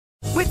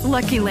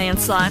Lucky Land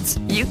Slots,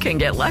 you can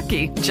get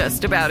lucky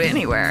just about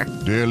anywhere.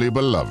 Dearly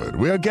beloved,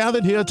 we are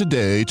gathered here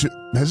today to...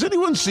 Has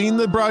anyone seen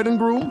the bride and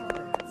groom?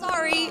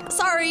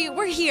 Sorry,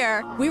 we're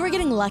here. We were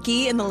getting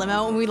lucky in the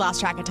limo and we lost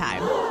track of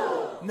time.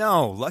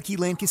 No, Lucky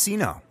Land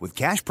Casino, with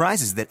cash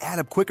prizes that add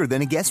up quicker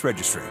than a guest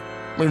registry.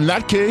 In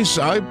that case,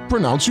 I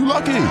pronounce you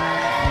lucky.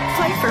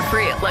 Play for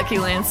free at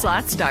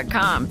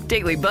LuckyLandSlots.com.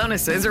 Daily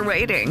bonuses are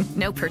waiting.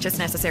 No purchase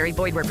necessary.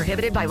 Void where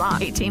prohibited by law.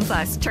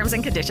 18+. Terms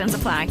and conditions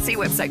apply. See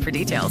website for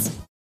details.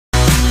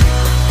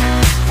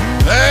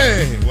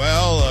 Hey,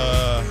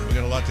 well, we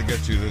got a lot to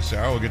get to this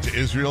hour. We'll get to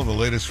Israel, the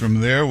latest from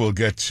there. We'll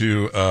get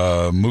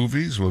to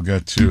movies. We'll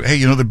get to, hey,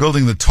 you know, they're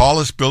building the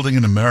tallest building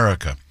in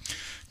America.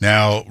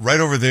 Now, right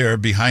over there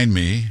behind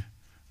me,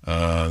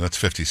 that's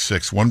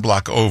 56, one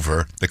block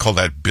over, they call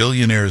that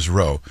Billionaires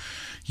Row.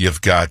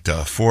 You've got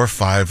 4 or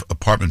 5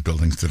 apartment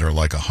buildings that are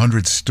like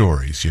 100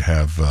 stories. You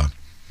have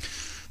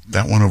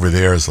that one over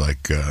there is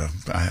like,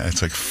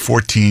 it's like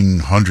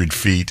 1,400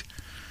 feet.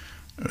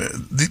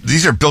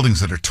 These are buildings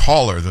that are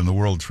taller than the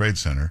World Trade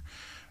Center.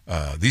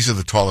 These are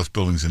the tallest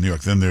buildings in New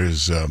York. Then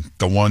there's the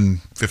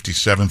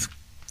 157th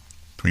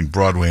between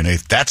Broadway and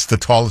 8th. That's the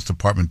tallest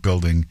apartment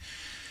building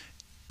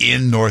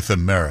in North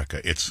America.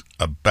 It's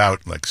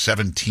about like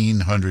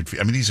 1,700 feet.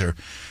 I mean,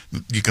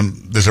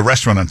 there's a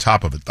restaurant on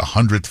top of it, the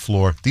 100th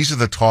floor. These are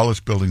the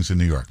tallest buildings in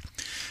New York,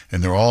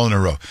 and they're all in a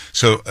row.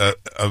 So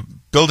a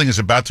building is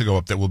about to go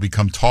up that will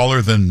become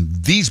taller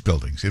than these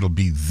buildings. It'll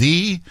be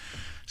the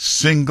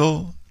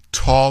single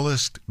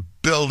tallest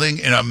building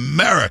in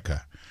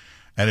America,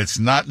 and it's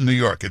not in New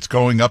York. It's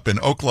going up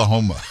in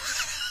Oklahoma,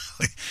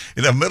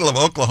 in the middle of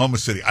Oklahoma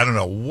City. I don't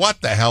know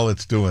what the hell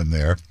it's doing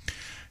there.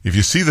 If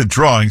you see the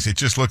drawings, it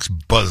just looks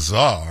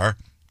bizarre.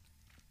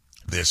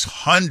 This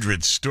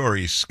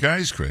 100-story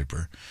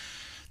skyscraper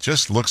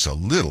just looks a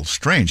little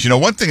strange. You know,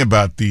 one thing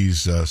about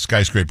these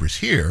skyscrapers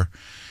here,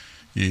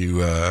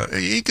 you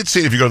can see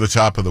it if you go to the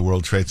top of the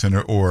World Trade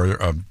Center, or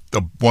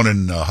the one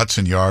in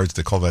Hudson Yards,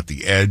 they call that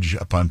the Edge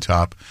up on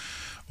top,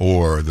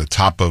 or the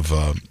top of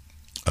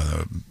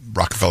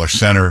Rockefeller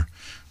Center.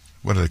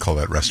 What do they call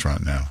that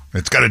restaurant now?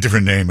 It's got a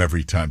different name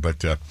every time,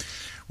 but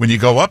when you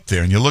go up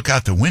there and you look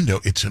out the window,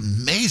 it's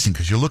amazing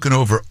because you're looking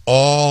over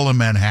all of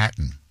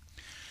Manhattan.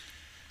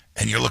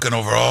 And you're looking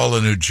over all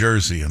of New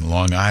Jersey and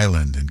Long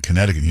Island and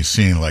Connecticut. You're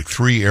seeing like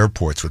 3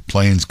 airports with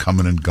planes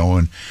coming and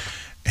going.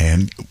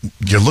 And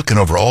you're looking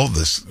over all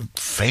this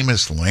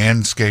famous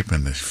landscape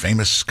and this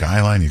famous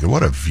skyline. You go,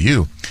 what a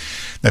view.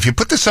 Now, if you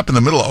put this up in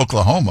the middle of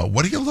Oklahoma,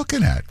 what are you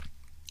looking at?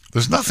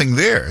 There's nothing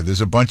there. There's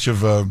a bunch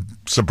of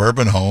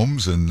suburban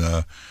homes, and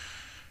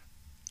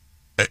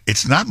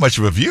it's not much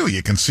of a view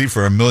you can see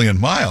for 1,000,000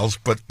 miles,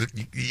 but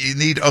you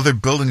need other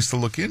buildings to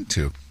look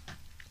into.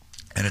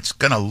 And it's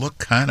going to look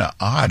kind of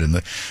odd. And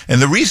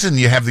the reason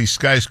you have these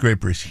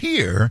skyscrapers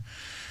here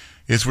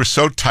is we're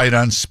so tight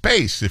on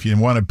space. If you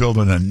want to build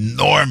an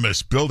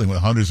enormous building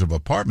with hundreds of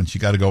apartments,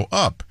 you got to go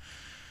up.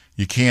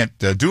 You can't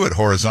do it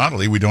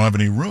horizontally. We don't have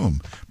any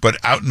room. But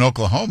out in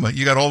Oklahoma,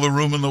 you got all the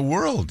room in the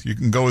world. You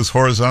can go as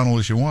horizontal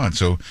as you want.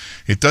 So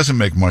it doesn't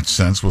make much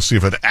sense. We'll see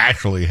if it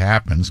actually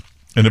happens.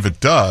 And if it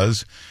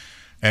does,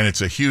 and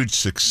it's a huge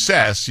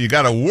success, you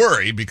got to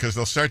worry because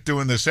they'll start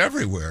doing this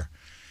everywhere.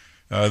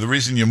 The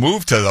reason you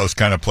move to those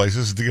kind of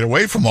places is to get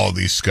away from all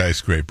these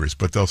skyscrapers,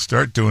 but they'll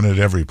start doing it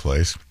every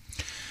place.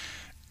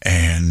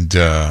 And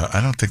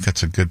I don't think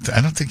that's a good thing. I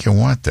don't think you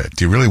want that.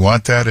 Do you really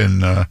want that in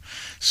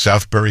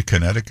Southbury,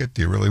 Connecticut?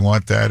 Do you really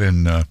want that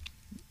in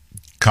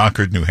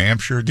Concord, New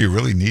Hampshire? Do you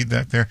really need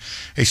that there?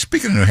 Hey,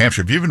 speaking of New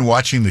Hampshire, have you been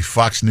watching the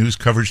Fox News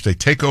coverage? They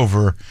take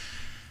over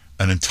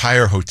an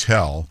entire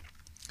hotel,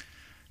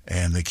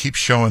 and they keep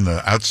showing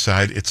the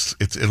outside. It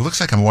looks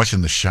like I'm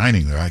watching The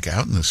Shining. They're like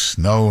out in the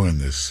snow in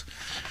this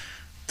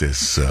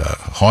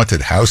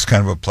haunted house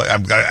kind of a place.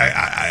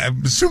 I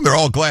assume they're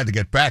all glad to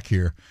get back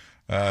here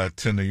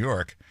to New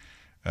York.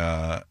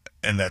 And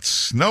that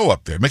snow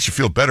up there, it makes you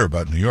feel better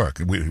about New York.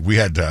 We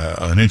had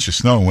an inch of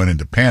snow and went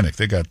into panic.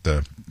 They got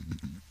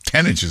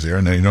 10 inches there,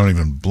 and they don't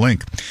even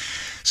blink.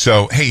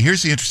 So, hey,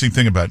 here's the interesting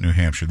thing about New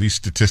Hampshire. These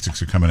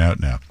statistics are coming out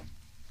now.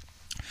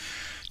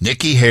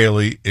 Nikki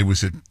Haley, it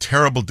was a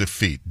terrible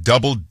defeat,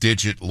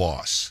 double-digit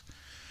loss.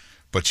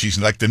 But she's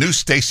like the new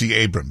Stacey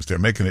Abrams. They're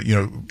making it,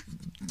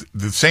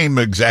 the same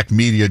exact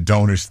media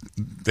donors.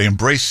 They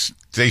embrace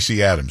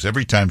Stacey Adams.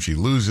 Every time she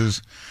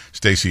loses,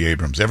 Stacey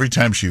Abrams. Every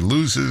time she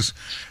loses,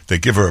 they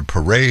give her a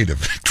parade, a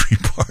victory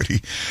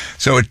party.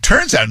 So it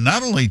turns out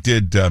not only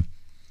did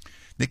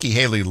Nikki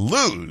Haley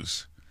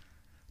lose,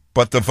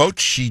 but the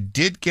votes she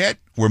did get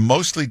were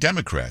mostly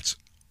Democrats.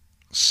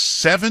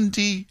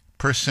 70%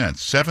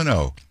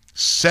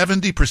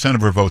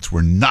 of her votes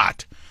were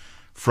not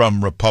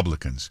from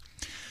Republicans.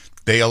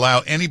 They allow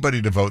anybody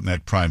to vote in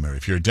that primary.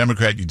 If you're a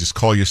Democrat, you just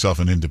call yourself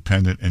an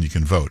independent and you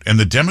can vote. And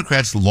the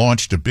Democrats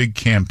launched a big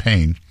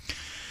campaign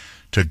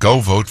to go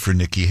vote for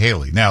Nikki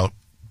Haley. Now,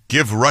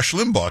 give Rush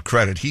Limbaugh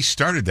credit. He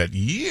started that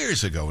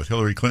years ago with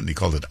Hillary Clinton. He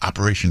called it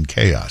Operation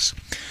Chaos.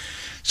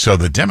 So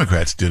the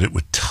Democrats did it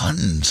with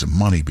tons of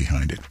money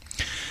behind it.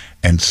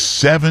 And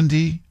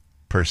 70%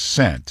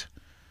 98%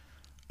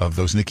 of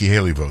those Nikki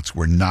Haley votes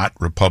were not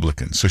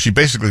Republicans. So she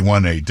basically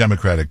won a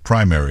Democratic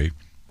primary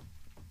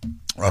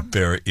up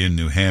there in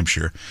New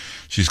Hampshire.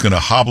 She's going to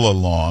hobble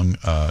along.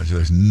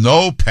 There's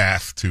no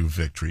path to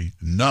victory.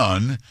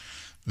 None.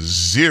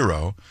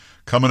 Zero.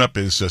 Coming up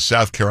is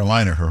South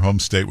Carolina, her home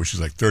state, where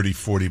she's like 30,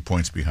 40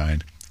 points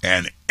behind.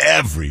 And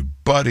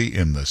everybody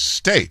in the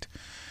state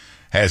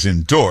has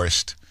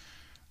endorsed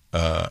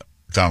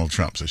Donald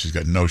Trump. So she's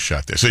got no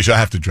shot there. So she'll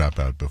have to drop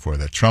out before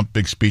that. Trump,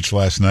 big speech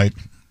last night.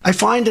 I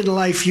find in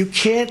life you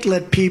can't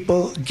let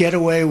people get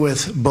away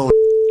with bull.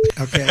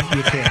 Okay?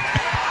 You can't.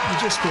 You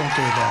just can't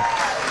do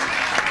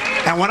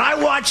that. And when I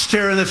watched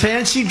her in the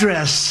fancy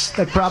dress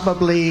that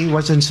probably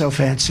wasn't so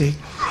fancy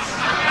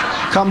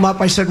come up,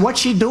 I said, what's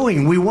she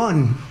doing? We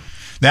won.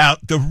 Now,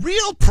 the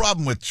real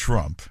problem with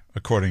Trump,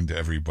 according to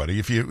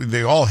everybody,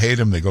 they all hate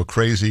him, they go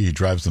crazy, he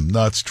drives them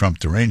nuts, Trump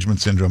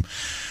derangement syndrome.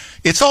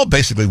 It's all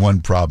basically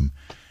one problem.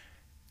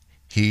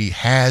 He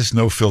has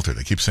no filter.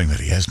 They keep saying that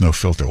he has no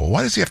filter. Well,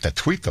 why does he have to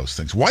tweet those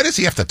things? Why does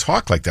he have to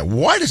talk like that?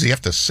 Why does he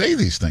have to say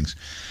these things?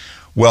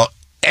 Well,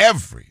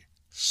 every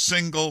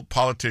single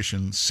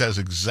politician says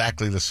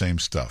exactly the same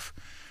stuff.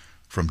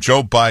 From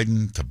Joe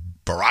Biden to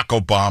Barack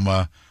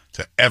Obama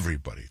to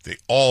everybody. They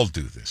all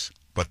do this,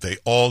 but they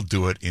all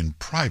do it in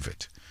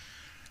private.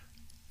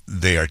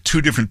 They are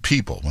two different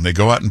people. When they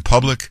go out in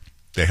public,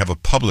 they have a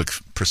public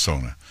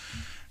persona.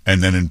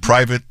 And then in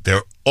private,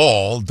 they're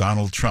all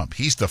Donald Trump.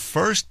 He's the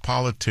first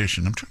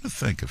politician. I'm trying to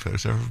think if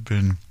there's ever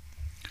been...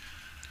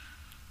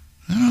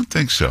 I don't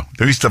think so.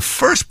 He's the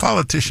first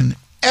politician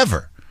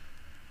ever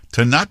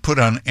to not put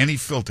on any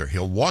filter.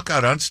 He'll walk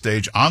out on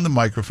stage, on the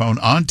microphone,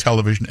 on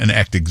television, and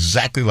act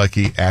exactly like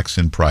he acts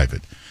in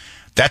private.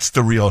 That's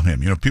the real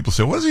him. You know, people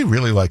say, what is he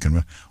really like?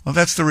 Well,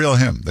 that's the real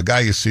him. The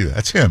guy you see,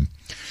 that's him.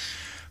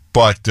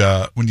 But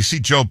when you see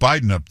Joe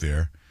Biden up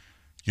there,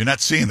 you're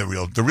not seeing the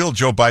real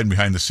Joe Biden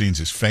behind the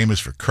scenes is famous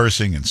for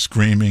cursing and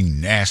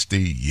screaming,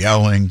 nasty,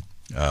 yelling.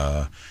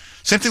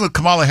 Same thing with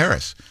Kamala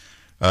Harris.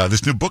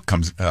 This new book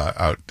comes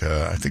out.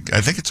 I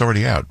think it's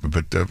already out.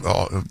 But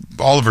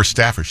all of her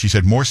staffers, she's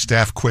had more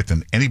staff quit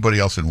than anybody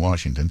else in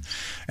Washington,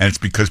 and it's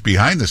because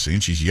behind the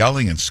scenes she's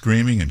yelling and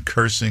screaming and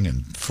cursing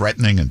and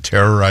threatening and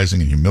terrorizing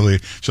and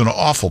humiliating. She's an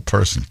awful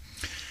person.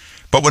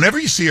 But whenever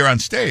you see her on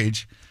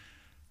stage,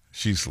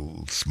 she's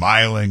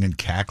smiling and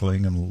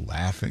cackling and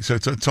laughing. So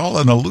it's all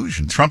an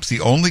illusion. Trump's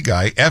the only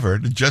guy ever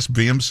to just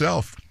be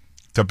himself,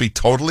 to be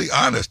totally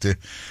honest, to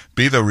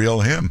be the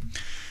real him.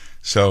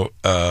 So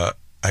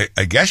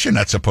I guess you're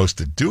not supposed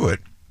to do it.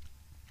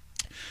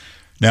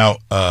 Now,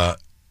 the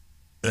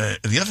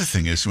other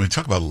thing is, when we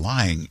talk about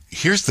lying,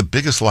 here's the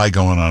biggest lie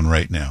going on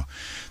right now.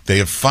 They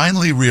have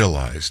finally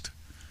realized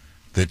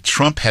that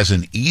Trump has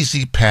an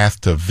easy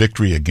path to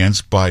victory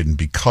against Biden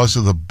because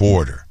of the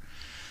border.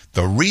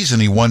 The reason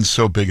he won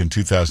so big in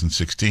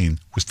 2016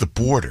 was the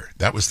border.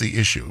 That was the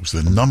issue. It was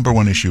the number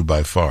one issue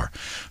by far.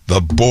 The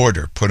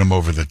border put him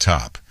over the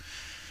top.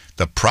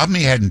 The problem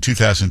he had in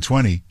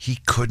 2020, he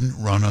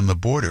couldn't run on the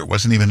border. It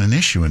wasn't even an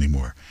issue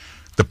anymore.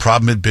 The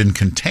problem had been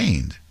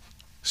contained,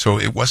 so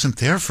it wasn't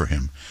there for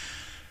him.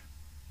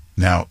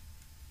 Now,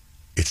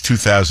 it's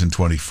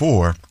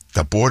 2024.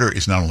 The border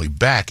is not only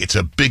back, it's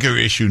a bigger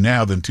issue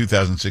now than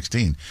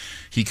 2016.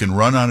 He can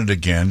run on it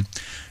again.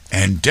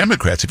 And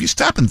Democrats, if you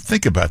stop and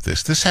think about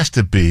this, this has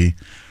to be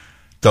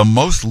the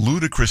most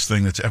ludicrous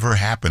thing that's ever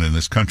happened in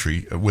this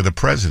country with a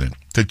president,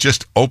 to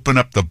just open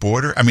up the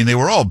border. I mean, they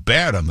were all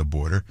bad on the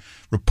border,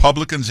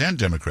 Republicans and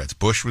Democrats.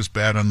 Bush was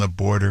bad on the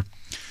border,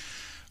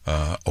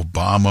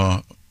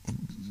 Obama,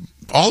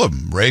 all of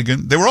them,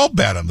 Reagan, they were all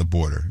bad on the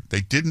border.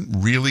 They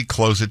didn't really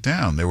close it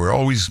down. There were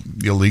always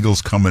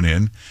illegals coming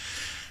in.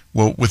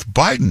 Well, with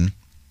Biden,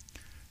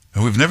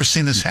 and we've never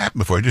seen this happen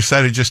before. He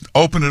decided to just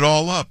open it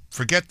all up.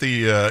 Forget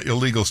the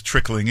illegals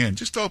trickling in.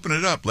 Just open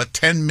it up. Let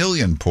 10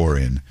 million pour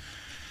in.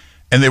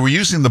 And they were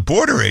using the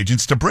border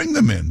agents to bring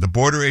them in. The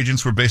border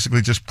agents were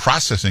basically just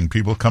processing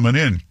people coming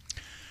in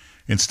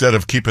instead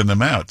of keeping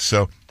them out.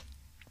 So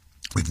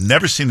we've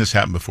never seen this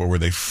happen before, where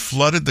they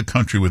flooded the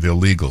country with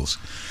illegals.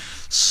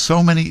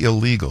 So many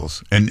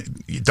illegals.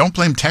 And you don't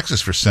blame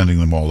Texas for sending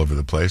them all over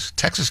the place.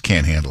 Texas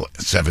can't handle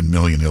 7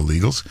 million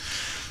illegals.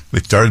 They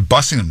started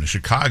busing them to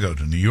Chicago,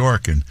 to New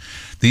York, and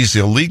these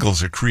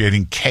illegals are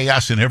creating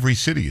chaos in every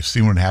city. You've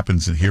seen what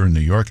happens here in New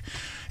York.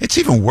 It's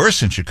even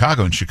worse in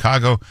Chicago. In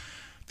Chicago,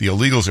 the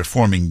illegals are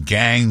forming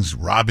gangs,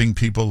 robbing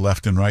people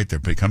left and right. They're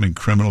becoming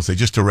criminals. They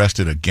just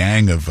arrested a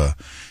gang of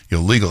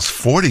illegals,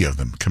 40 of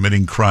them,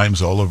 committing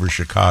crimes all over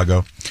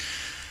Chicago.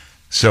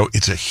 So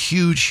it's a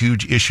huge,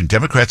 huge issue.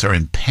 Democrats are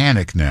in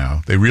panic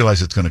now. They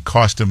realize it's going to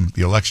cost them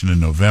the election in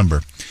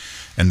November.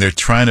 And they're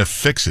trying to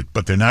fix it,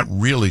 but they're not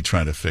really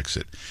trying to fix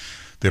it.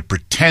 They're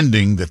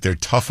pretending that they're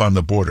tough on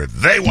the border.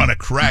 They want to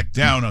crack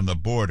down on the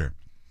border.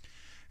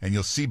 And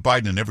you'll see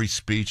Biden in every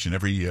speech and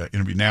every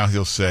interview now,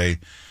 he'll say,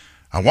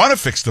 I want to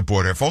fix the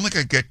border. If only I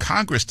could get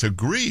Congress to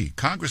agree.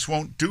 Congress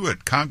won't do it.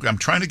 I'm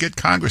trying to get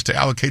Congress to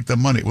allocate the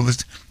money. Well,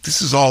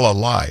 this is all a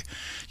lie.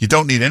 You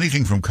don't need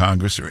anything from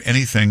Congress or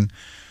anything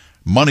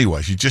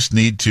money-wise. You just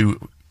need to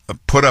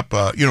put up,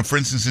 for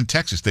instance, in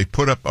Texas, they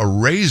put up a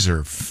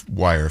razor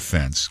wire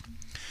fence.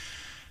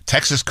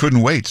 Texas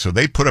couldn't wait, so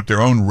they put up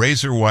their own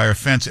razor wire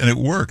fence, and it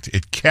worked.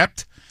 It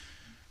kept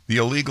the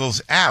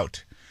illegals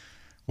out.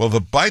 Well,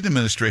 the Biden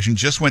administration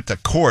just went to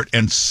court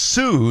and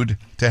sued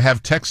to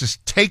have Texas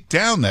take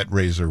down that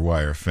razor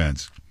wire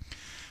fence.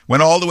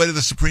 Went all the way to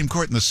the Supreme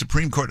Court, and the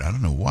Supreme Court, I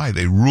don't know why,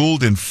 they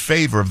ruled in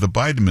favor of the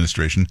Biden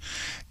administration,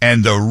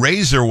 and the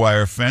razor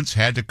wire fence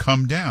had to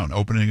come down,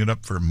 opening it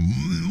up for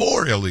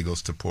more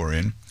illegals to pour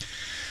in.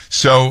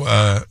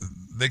 So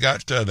they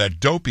got that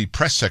dopey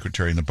press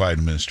secretary in the Biden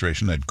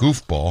administration, that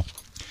goofball,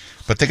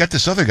 but they got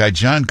this other guy,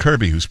 John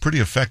Kirby, who's pretty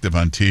effective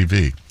on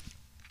TV.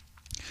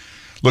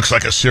 Looks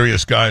like a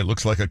serious guy,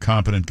 looks like a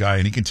competent guy,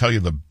 and he can tell you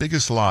the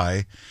biggest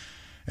lie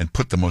and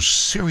put the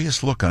most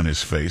serious look on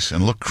his face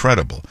and look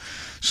credible.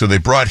 So they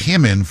brought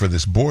him in for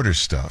this border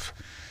stuff,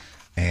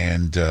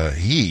 and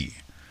he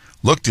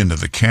looked into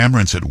the camera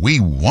and said, we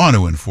want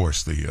to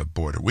enforce the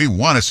border. We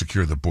want to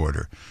secure the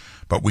border,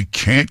 but we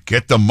can't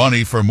get the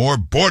money for more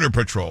border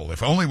patrol.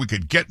 If only we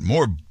could get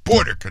more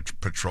border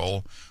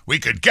patrol, we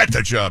could get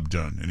the job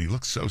done. And he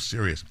looked so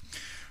serious.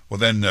 Well,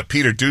 then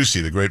Peter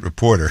Doocy, the great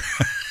reporter,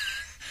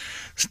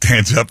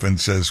 stands up and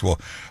says, well,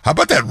 how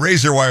about that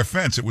razor wire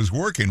fence? It was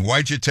working.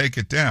 Why'd you take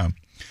it down?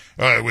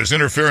 It was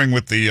interfering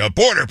with the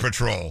border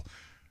patrol.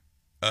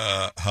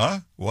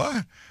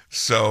 What?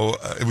 So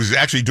it was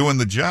actually doing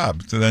the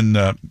job. So then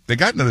they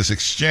got into this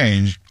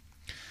exchange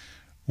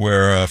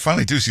where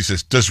finally Doocy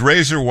says, does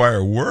razor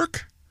wire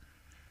work?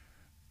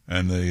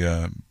 And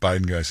the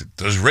Biden guy said,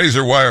 does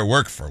razor wire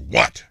work for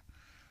what?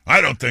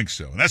 I don't think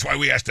so. And that's why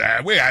we had to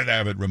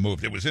have it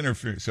removed. It was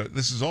interfering. So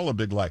this is all a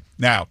big lie.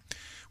 Now,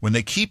 when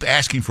they keep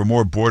asking for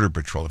more border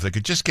patrol, if they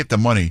could just get the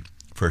money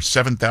for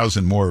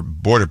 7,000 more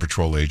border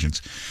patrol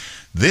agents,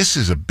 this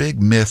is a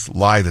big myth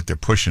lie that they're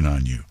pushing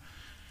on you.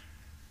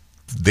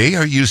 They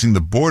are using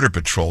the border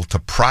patrol to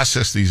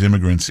process these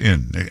immigrants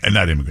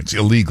not immigrants,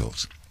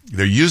 illegals.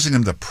 They're using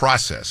them to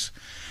process.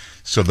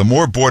 So the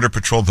more border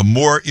patrol, the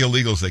more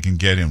illegals they can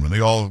get in. When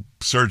they all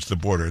surge the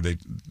border, the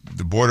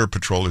border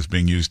patrol is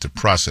being used to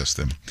process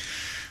them.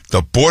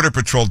 The Border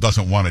Patrol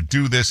doesn't want to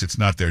do this. It's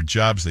not their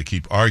jobs. They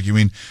keep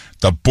arguing.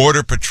 The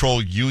Border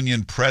Patrol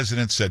union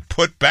president said,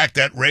 put back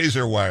that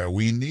razor wire.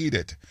 We need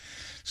it.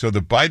 So the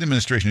Biden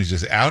administration is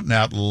just out and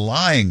out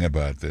lying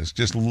about this,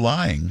 just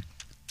lying.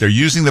 They're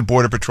using the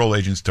Border Patrol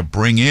agents to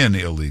bring in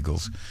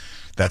illegals.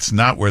 That's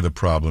not where the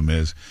problem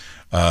is.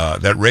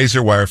 That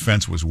razor wire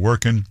fence was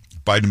working.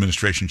 Biden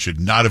administration should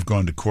not have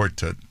gone to court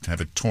to have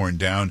it torn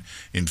down.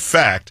 In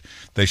fact,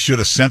 they should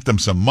have sent them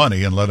some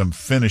money and let them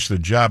finish the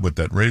job with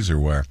that razor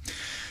wire.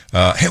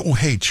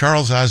 Hey,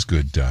 Charles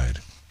Osgood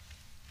died.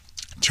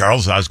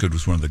 Charles Osgood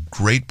was one of the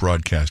great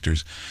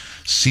broadcasters,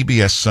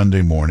 CBS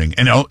Sunday Morning.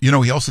 And,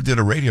 he also did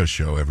a radio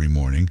show every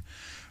morning,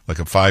 like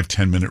a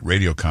 5-10 minute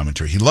radio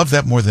commentary. He loved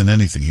that more than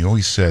anything. He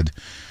always said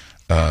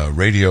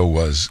radio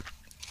was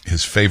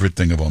his favorite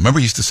thing of all. Remember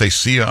he used to say,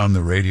 see ya on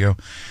the radio?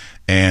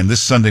 And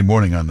this Sunday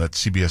morning on that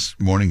CBS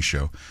morning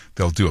show,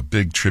 they'll do a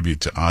big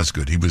tribute to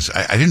Osgood. He was,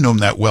 I didn't know him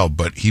that well,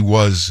 but he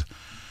was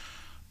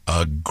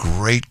a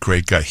great,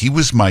 great guy. He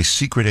was my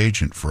secret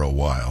agent for a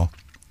while.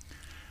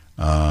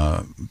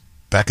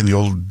 Back in the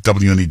old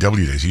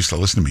WNEW days, he used to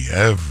listen to me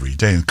every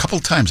day. And a couple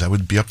of times I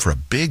would be up for a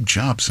big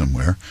job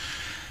somewhere.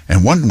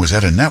 And one was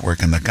at a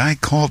network, and the guy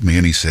called me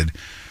and he said,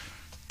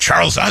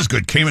 Charles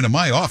Osgood came into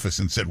my office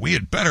and said, we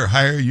had better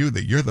hire you,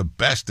 that you're the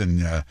best,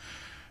 and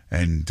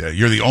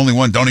you're the only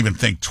one, don't even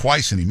think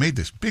twice. And he made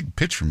this big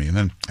pitch for me. And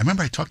then I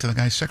remember I talked to the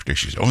guy's secretary.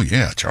 She said, oh,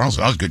 yeah, Charles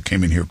Osgood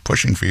came in here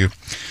pushing for you.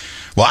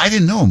 Well, I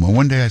didn't know him. Well,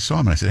 one day I saw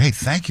him, and I said, hey,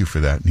 thank you for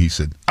that. And he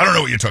said, I don't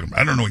know what you're talking about.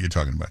 I don't know what you're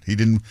talking about. He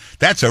didn't.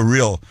 That's a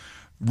real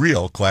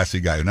classy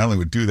guy who not only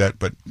would do that,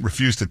 but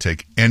refused to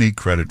take any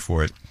credit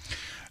for it.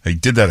 He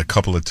did that a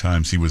couple of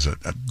times. He was a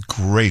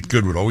great,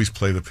 would always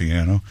play the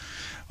piano,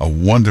 a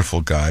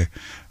wonderful guy.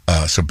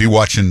 So be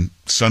watching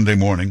Sunday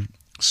morning.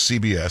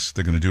 CBS,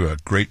 they're going to do a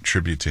great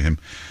tribute to him.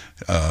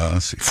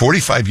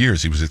 45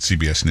 years he was at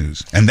CBS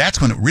News. And that's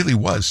when it really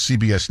was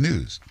CBS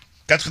News.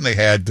 That's when they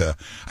had,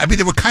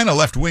 they were kind of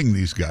left-wing,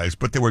 these guys,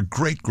 but they were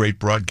great, great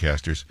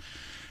broadcasters.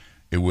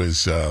 It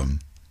was,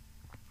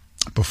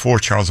 before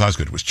Charles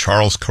Osgood, it was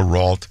Charles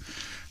Kuralt.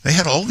 They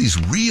had all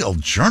these real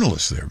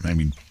journalists there.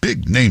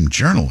 Big-name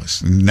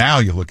journalists. And now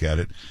you look at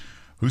it.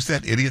 Who's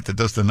that idiot that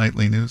does the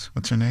nightly news?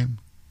 What's her name?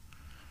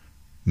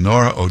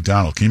 Nora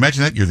O'Donnell. Can you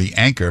imagine that? You're the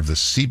anchor of the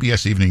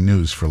CBS Evening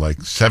News for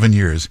like 7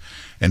 years,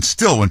 and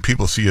still when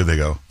people see you, they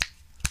go,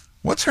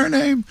 what's her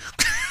name?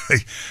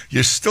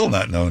 You're still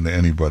not known to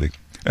anybody.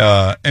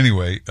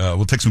 Anyway,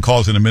 we'll take some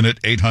calls in a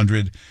minute.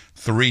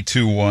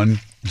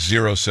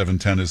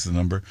 800-321-0710 is the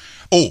number.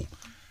 Oh,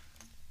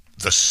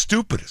 the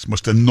stupidest,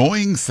 most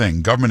annoying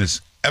thing government has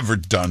ever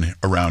done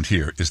around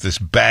here is this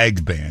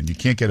bag ban. You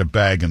can't get a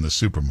bag in the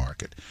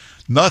supermarket.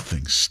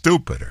 Nothing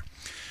stupider.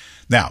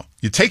 Now,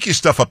 you take your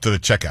stuff up to the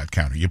checkout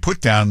counter. You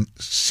put down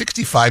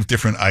 65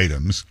 different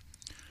items,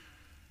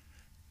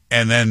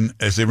 and then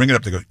as they ring it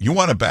up, they go, you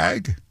want a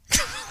bag?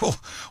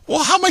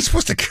 well, how am I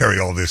supposed to carry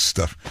all this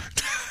stuff?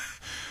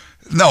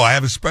 No, I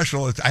have a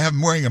special.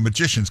 I'm wearing a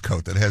magician's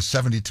coat that has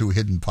 72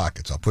 hidden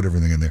pockets. I'll put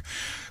everything in there.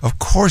 Of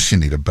course you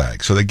need a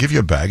bag. So they give you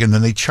a bag, and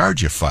then they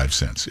charge you 5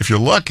 cents. If you're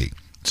lucky.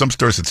 Some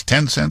stores it's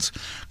 10 cents.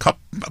 A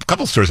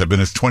couple stores I've been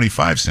it's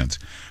 25 cents.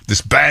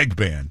 This bag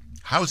ban,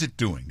 how's it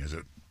doing? Has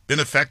it been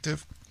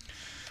effective?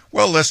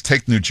 Well, let's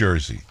take New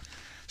Jersey.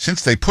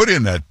 Since they put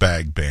in that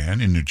bag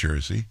ban in New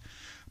Jersey,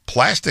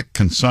 plastic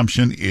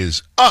consumption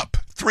is up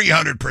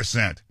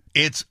 300%.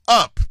 It's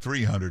up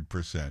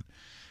 300%.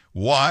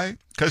 Why?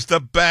 Because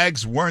the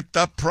bags weren't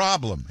the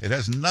problem. It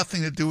has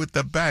nothing to do with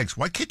the bags.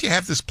 Why can't you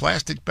have this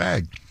plastic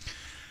bag?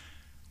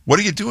 What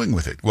are you doing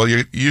with it? Well,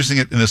 you're using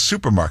it in a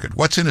supermarket.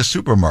 What's in a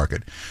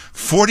supermarket?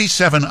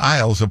 47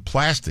 aisles of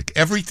plastic.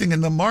 Everything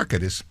in the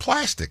market is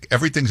plastic.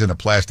 Everything's in a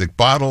plastic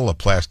bottle, a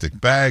plastic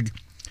bag.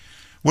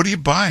 What are you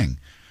buying?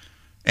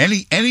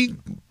 Any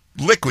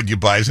liquid you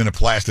buy is in a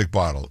plastic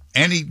bottle.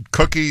 Any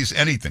cookies,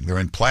 anything, they're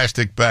in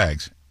plastic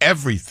bags.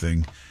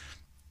 Everything,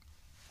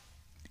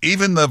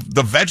 even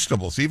the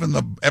vegetables,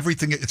 even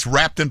everything, it's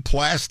wrapped in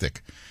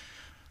plastic.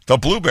 The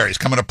blueberries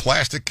come in a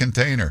plastic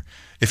container.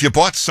 If you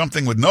bought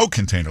something with no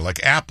container,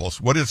 like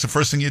apples, what is the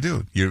first thing you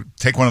do? You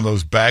take one of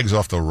those bags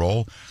off the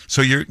roll.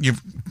 So you're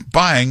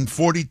buying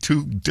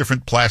 42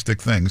 different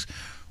plastic things.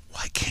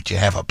 Why can't you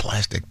have a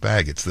plastic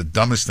bag? It's the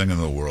dumbest thing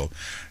in the world.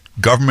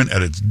 Government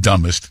at its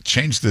dumbest.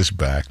 Change this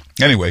back.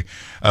 Anyway,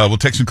 we'll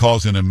take some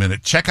calls in a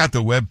minute. Check out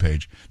the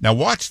webpage. Now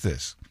watch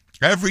this.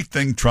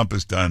 Everything Trump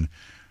has done,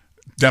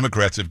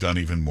 Democrats have done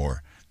even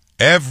more.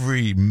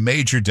 Every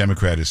major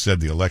Democrat has said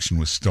the election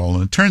was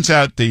stolen. It turns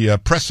out the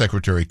press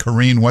secretary,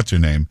 Karine,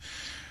 what's-her-name,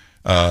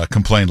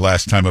 complained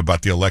last time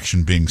about the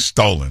election being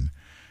stolen.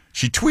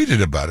 She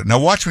tweeted about it. Now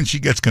watch when she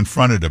gets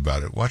confronted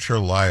about it. Watch her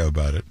lie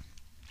about it.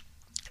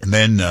 And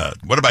then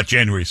what about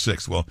January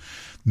 6th? Well,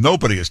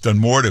 nobody has done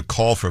more to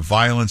call for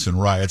violence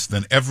and riots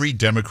than every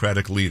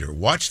Democratic leader.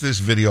 Watch this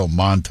video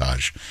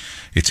montage.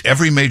 It's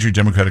every major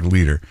Democratic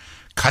leader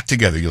cut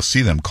together. You'll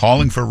see them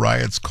calling for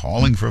riots,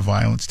 calling for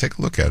violence. Take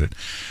a look at it.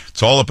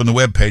 It's all up on the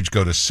webpage.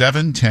 Go to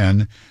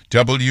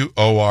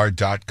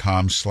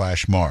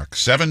 710WOR.com/Mark.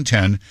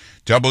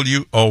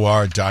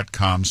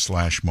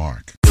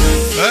 710WOR.com/Mark.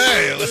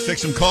 Hey, let's take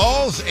some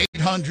calls.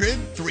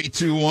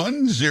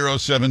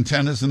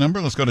 800-321-0710 is the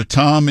number. Let's go to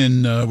Tom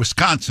in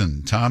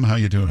Wisconsin. Tom, how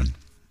you doing?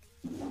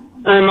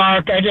 Hi,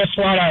 Mark. I just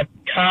want to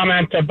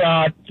comment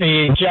about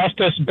the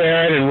Justice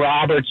Barrett and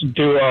Roberts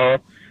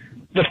duo.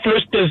 The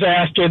first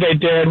disaster they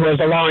did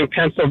was allowing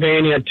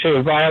Pennsylvania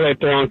to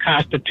violate their own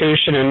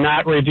constitution and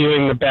not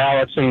reviewing the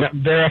ballots and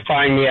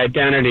verifying the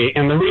identity.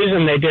 And the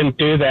reason they didn't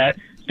do that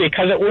is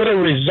because it would have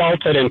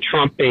resulted in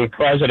Trump being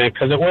president,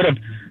 because it would have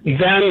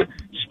then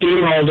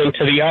steamrolled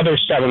into the other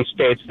 7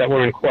 states that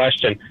were in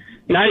question.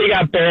 Now you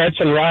got Barrett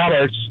and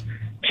Roberts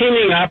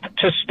teaming up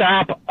to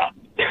stop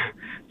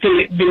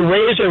the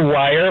razor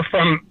wire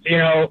from,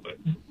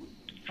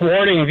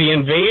 thwarting the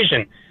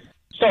invasion.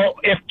 So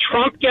if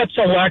Trump gets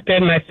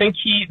elected, and I think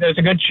there's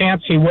a good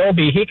chance he will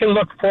be, he can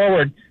look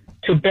forward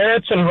to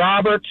Barrett and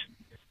Roberts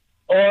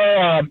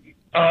or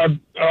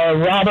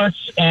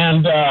Roberts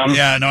and...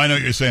 yeah, no, I know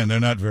what you're saying. They're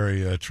not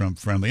very Trump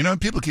friendly.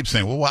 People keep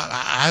saying, well,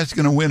 how's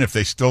going to win if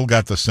they still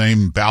got the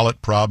same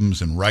ballot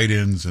problems and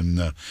write-ins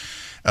and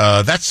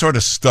that sort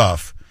of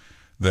stuff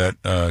that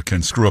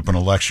can screw up an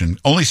election.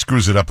 Only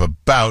screws it up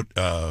about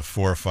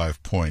 4 or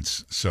 5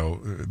 points. So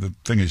the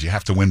thing is, you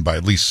have to win by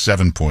at least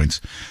 7 points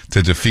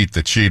to defeat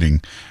the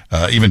cheating.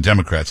 Even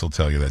Democrats will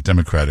tell you that,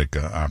 Democratic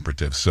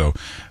operatives. So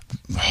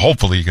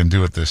hopefully you can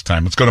do it this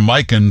time. Let's go to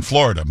Mike in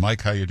Florida.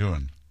 Mike, how you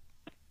doing?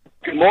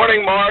 Good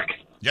morning, Mark.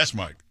 Yes,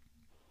 Mike.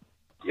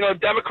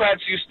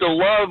 Democrats used to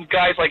love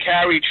guys like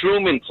Harry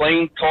Truman,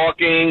 plain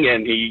talking,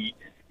 and he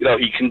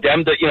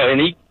condemned it,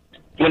 and he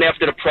went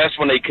after the press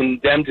when they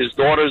condemned his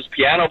daughter's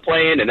piano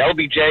playing, and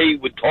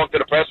LBJ would talk to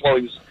the press while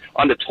he was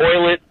on the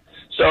toilet.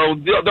 So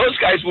those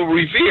guys were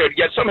revered,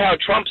 yet somehow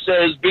Trump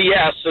says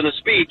BS in a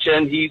speech,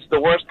 and he's the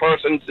worst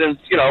person since,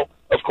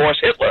 of course,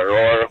 Hitler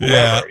or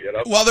whoever.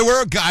 Yeah. Well, there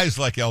were guys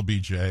like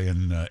LBJ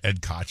and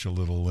Ed Koch a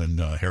little and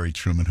Harry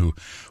Truman who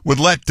would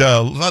let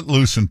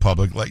loose in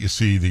public, let you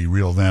see the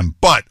real them,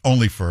 but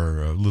only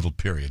for little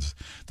periods.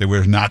 They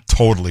were not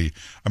totally.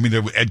 I mean,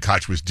 Ed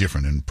Koch was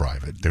different in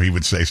private. He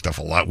would say stuff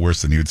a lot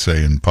worse than he would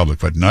say in public,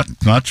 but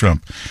not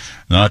Trump.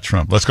 Not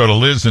Trump. Let's go to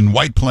Liz in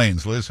White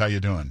Plains. Liz, how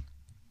you doing?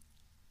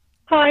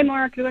 Hi,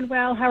 Mark. Doing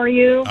well. How are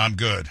you? I'm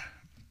good.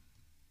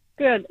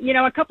 Good.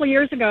 A couple of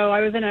years ago,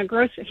 I was in a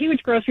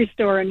huge grocery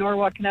store in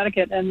Norwalk,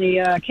 Connecticut, and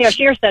the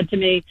cashier said to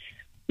me,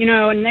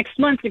 next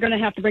month you're going to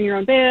have to bring your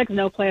own bags,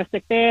 no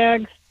plastic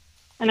bags.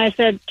 And I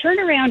said, turn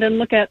around and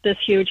look at this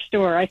huge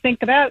store. I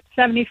think about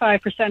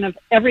 75% of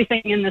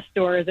everything in the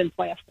store is in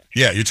plastic.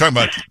 Yeah, you're talking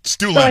about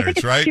Stu so Leonard's, I think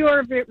it's right?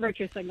 pure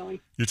virtue signaling.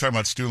 You're talking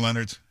about Stu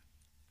Leonard's?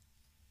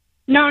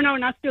 No,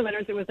 not Stu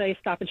Leonard's. It was a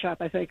Stop and Shop,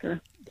 I think.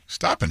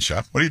 Stop and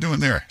Shop? What are you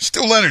doing there?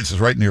 Stu Leonard's is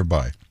right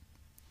nearby.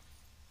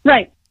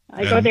 Right.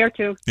 I go there,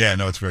 too. Yeah,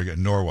 no, it's very good.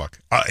 Norwalk.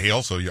 I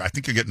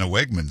think you're getting a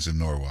Wegmans in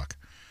Norwalk.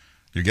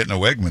 You're getting a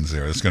Wegmans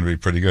there. That's going to be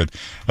pretty good.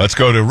 Let's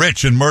go to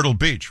Rich in Myrtle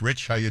Beach.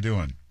 Rich, how you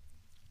doing?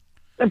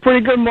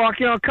 Pretty good,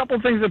 Mark. A couple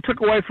of things I took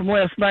away from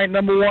last night.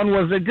 Number one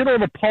was they did all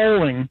the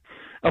polling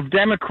of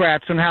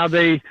Democrats and how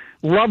they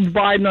loved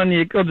Biden on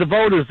the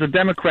voters, the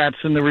Democrats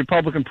in the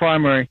Republican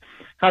primary,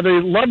 how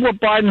they love what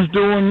Biden's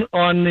doing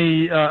on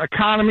the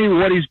economy,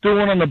 what he's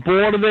doing on the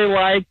border they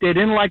like. They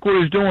didn't like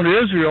what he's doing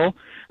to Israel.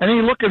 And then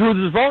you look at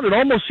who's voted, it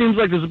almost seems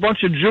like there's a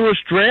bunch of Jewish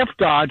draft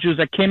dodgers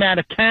that came out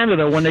of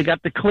Canada when they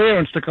got the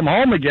clearance to come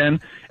home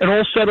again and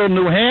all settled in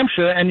New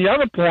Hampshire. And the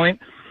other point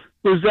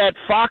was that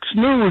Fox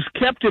News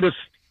kept it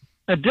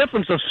a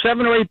difference of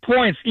 7 or 8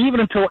 points even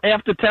until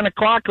after 10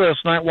 o'clock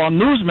last night, while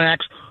Newsmax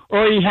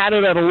already had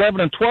it at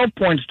 11 and 12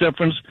 points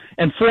difference,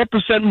 and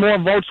 4% more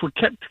votes were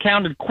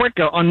counted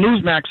quicker on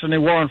Newsmax than they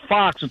were on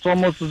Fox. It's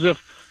almost as if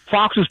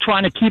Fox is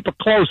trying to keep it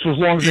close for as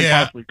long as they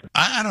possibly can.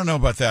 I don't know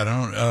about that.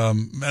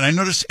 And I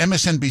noticed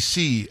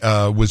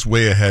MSNBC was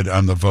way ahead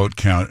on the vote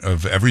count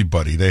of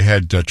everybody. They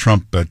had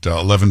Trump at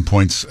 11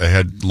 points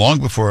ahead long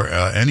before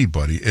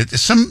anybody.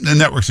 Some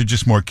networks are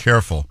just more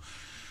careful.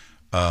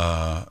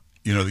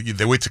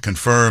 They wait to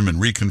confirm and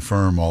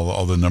reconfirm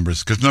all the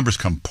numbers because numbers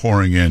come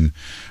pouring in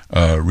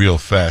real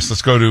fast.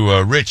 Let's go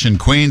to Rich in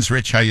Queens.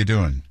 Rich, how you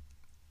doing?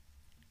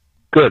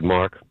 Good,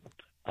 Mark.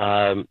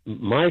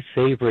 My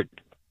favorite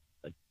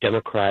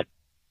Democrat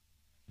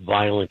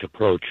violent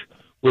approach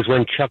was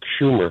when Chuck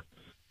Schumer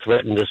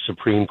threatened the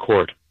Supreme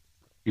Court.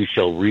 You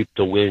shall reap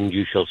the wind,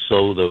 you shall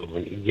sow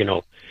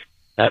the,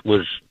 that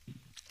was...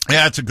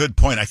 Yeah, that's a good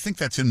point. I think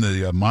that's in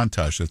the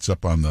montage that's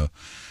up on the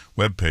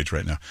webpage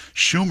right now.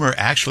 Schumer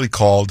actually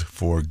called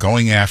for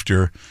going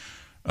after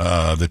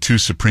the 2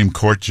 Supreme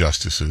Court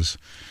justices,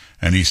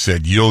 and he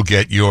said, you'll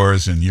get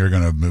yours and you're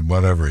going to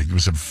whatever. It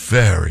was a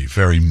very,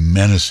 very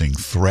menacing,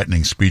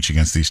 threatening speech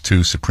against these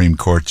 2 Supreme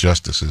Court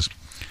justices.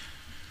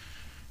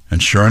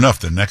 And sure enough,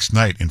 the next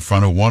night, in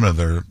front of one of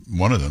them,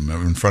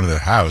 in front of their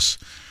house,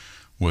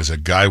 was a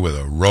guy with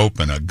a rope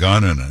and a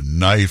gun and a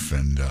knife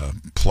and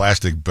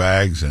plastic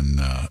bags and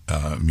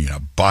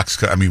a box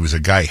cut. I mean, it was a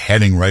guy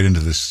heading right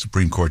into the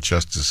Supreme Court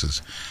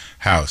justice's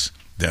house.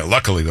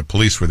 Luckily, the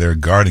police were there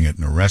guarding it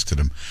and arrested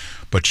him.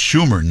 But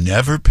Schumer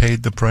never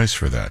paid the price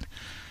for that.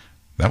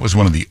 That was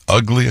one of the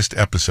ugliest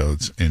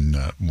episodes in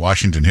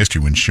Washington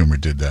history when Schumer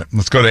did that.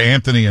 Let's go to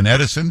Anthony in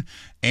Edison.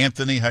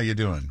 Anthony, how you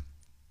doing?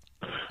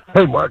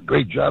 Hey, Mark,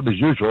 great job as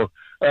usual.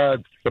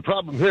 The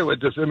problem here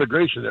with this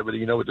immigration and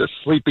everything, with this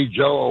sleepy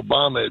Joe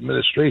Obama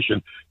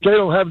administration, they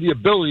don't have the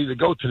ability to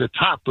go to the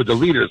top with the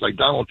leaders like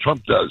Donald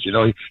Trump does.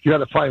 You got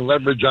to find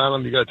leverage on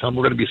them. You got to tell them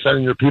we're going to be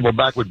sending your people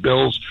back with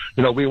bills.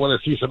 We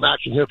want to see some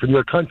action here from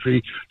your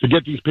country to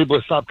get these people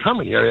to stop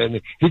coming here.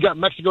 And he got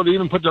Mexico to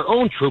even put their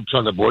own troops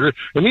on the border.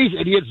 And these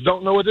idiots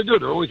don't know what to do.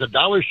 They're always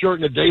 $1 short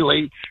and a day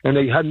late, and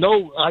they had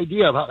no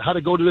idea of how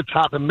to go to the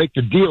top and make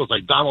the deals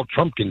like Donald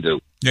Trump can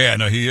do. Yeah,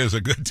 no, he is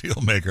a good deal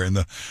maker, and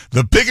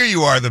the bigger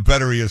you are, the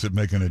better he is at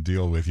making a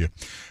deal with you.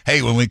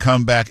 Hey, when we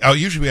come back,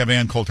 usually we have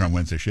Ann Coulter on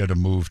Wednesday. She had to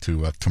move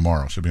to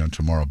tomorrow. She'll be on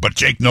tomorrow. But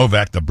Jake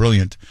Novak, the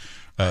brilliant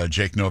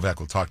Jake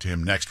Novak, we'll talk to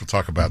him next. We'll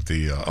talk about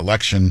the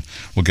election.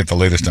 We'll get the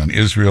latest on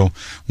Israel.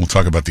 We'll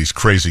talk about these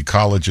crazy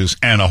colleges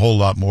and a whole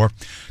lot more.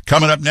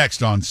 Coming up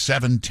next on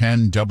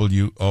 710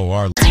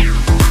 WOR.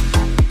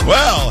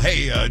 Well,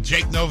 hey,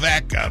 Jake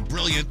Novak,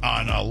 brilliant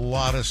on a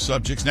lot of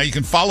subjects. Now, you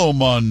can follow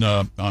him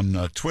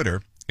on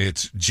Twitter.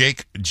 It's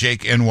Jake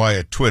NY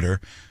at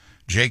Twitter.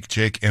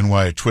 Jake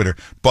NY at Twitter.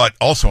 But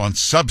also on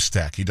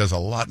Substack. He does a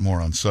lot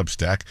more on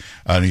Substack.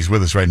 And he's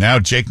with us right now.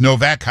 Jake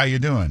Novak, how you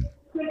doing?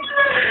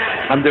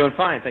 I'm doing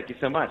fine. Thank you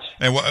so much.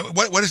 And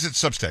what is it,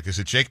 Substack? Is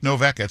it Jake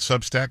Novak at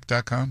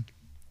Substack.com?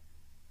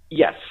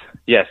 Yes.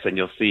 And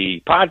you'll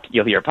see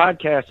you'll hear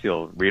podcasts,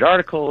 you'll read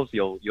articles,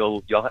 you'll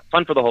have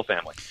fun for the whole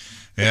family.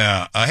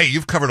 Yeah. Hey,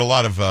 you've covered a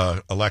lot of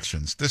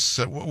elections. This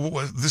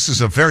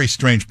is a very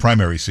strange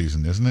primary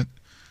season, isn't it?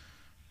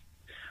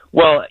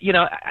 Well,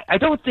 I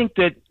don't think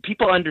that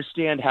people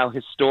understand how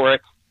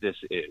historic this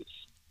is.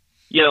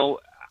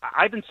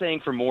 I've been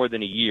saying for more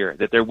than a year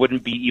that there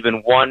wouldn't be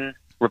even one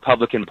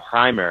Republican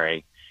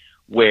primary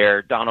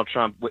where Donald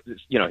Trump,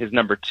 his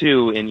number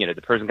 2 and,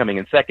 the person coming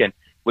in second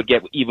would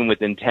get even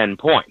within 10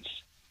 points.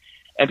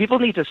 And people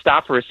need to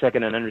stop for a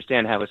second and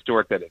understand how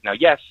historic that is. Now,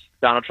 yes,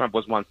 Donald Trump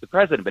was once the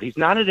president, but he's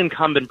not an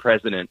incumbent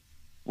president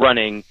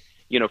running,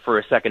 for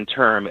a second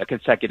term, a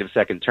consecutive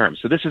second term.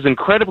 So this is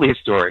incredibly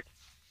historic.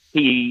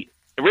 He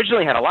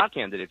originally had a lot of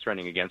candidates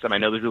running against him. I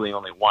know there's really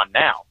only one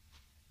now.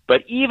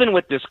 But even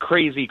with this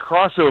crazy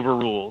crossover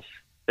rules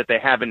that they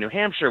have in New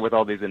Hampshire with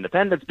all these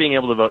independents being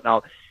able to vote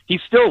now, he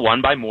still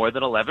won by more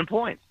than 11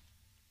 points.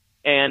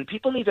 And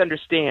people need to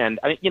understand,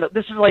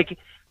 this is like,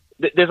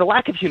 there's a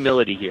lack of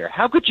humility here.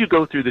 How could you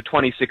go through the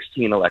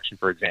 2016 election,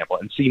 for example,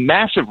 and see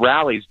massive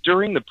rallies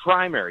during the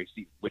primary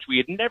season, which we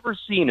had never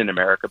seen in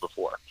America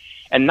before,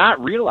 and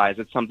not realize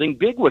that something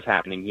big was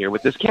happening here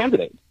with this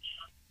candidate?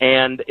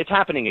 And it's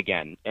happening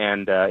again.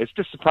 And it's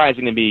just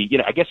surprising to me.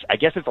 I guess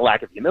it's a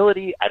lack of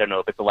humility. I don't know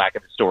if it's a lack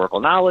of historical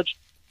knowledge.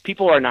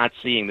 People are not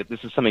seeing that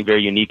this is something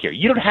very unique here.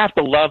 You don't have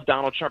to love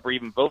Donald Trump or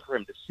even vote for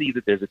him to see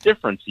that there's a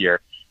difference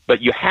here,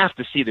 but you have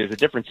to see there's a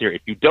difference here.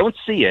 If you don't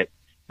see it,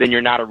 then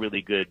you're not a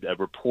really good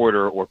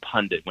reporter or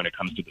pundit when it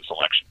comes to this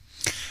election.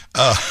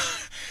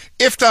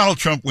 If Donald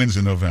Trump wins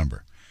in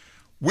November,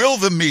 will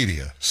the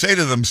media say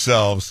to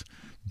themselves,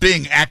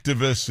 being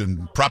activists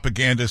and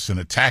propagandists and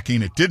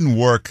attacking, it didn't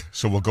work,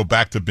 so we'll go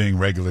back to being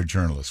regular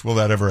journalists? Will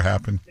that ever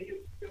happen?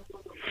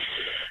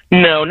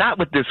 No, not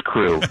with this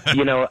crew.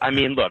 I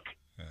mean, look,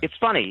 it's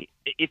funny.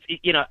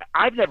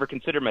 I've never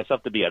considered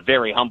myself to be a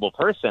very humble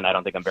person. I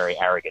don't think I'm very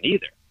arrogant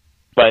either.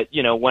 But,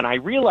 when I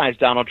realized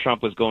Donald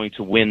Trump was going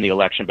to win the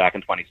election back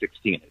in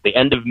 2016, at the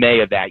end of May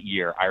of that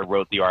year, I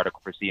wrote the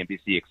article for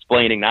CNBC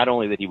explaining not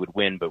only that he would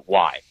win, but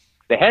why.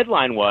 The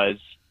headline was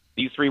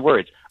these 3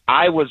 words: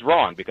 I was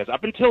wrong, because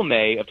up until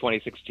May of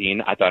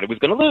 2016, I thought he was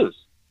going to lose.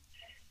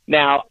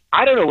 Now,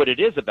 I don't know what it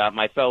is about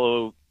my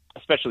fellow,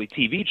 especially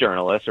TV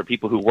journalists or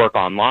people who work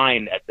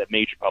online at the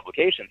major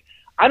publications.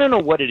 I don't know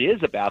what it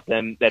is about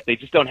them that they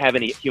just don't have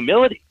any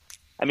humility.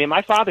 I mean,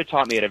 my father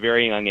taught me at a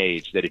very young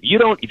age that if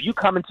you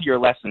come into your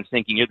lessons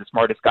thinking you're the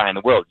smartest guy in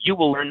the world, you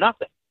will learn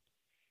nothing.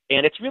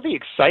 And it's really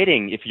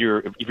exciting if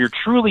you're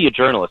truly a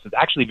journalist. It's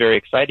actually very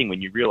exciting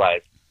when you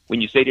realize,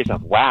 when you say to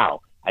yourself,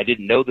 wow, I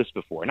didn't know this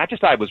before. Not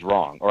just I was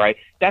wrong, all right?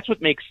 That's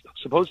what makes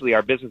supposedly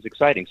our business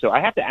exciting. So I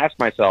have to ask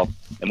myself,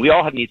 and we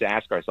all need to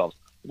ask ourselves,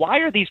 why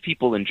are these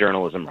people in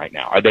journalism right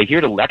now? Are they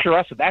here to lecture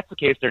us? If that's the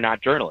case, they're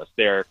not journalists.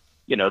 They're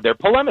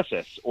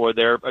polemicists, or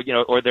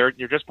they're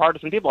just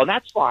partisan people, and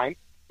that's fine.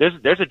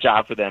 There's a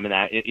job for them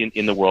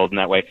in the world in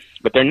that way,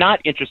 but they're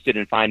not interested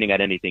in finding out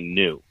anything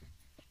new.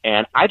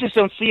 And I just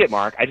don't see it,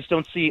 Mark. I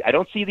don't see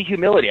the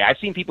humility. I've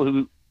seen people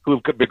who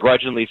have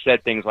begrudgingly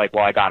said things like,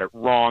 well, I got it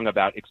wrong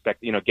about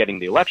getting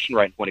the election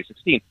right in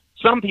 2016.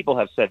 Some people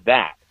have said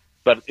that.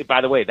 But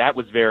by the way,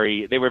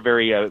 they were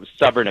very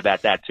stubborn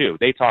about that too.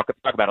 They talk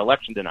about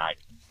election denied.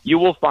 You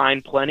will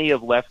find plenty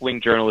of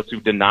left-wing journalists who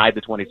denied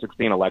the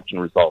 2016 election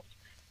results,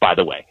 by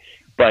the way.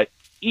 But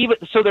even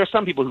so, there are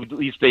some people who at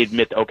least they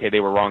admit, okay,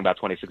 they were wrong about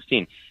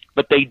 2016,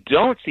 but they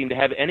don't seem to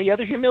have any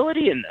other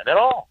humility in them at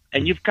all.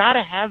 And you've got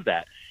to have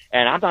that.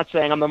 And I'm not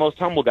saying I'm the most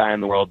humble guy in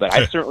the world, but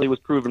I certainly was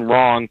proven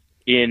wrong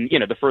in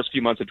the first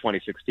few months of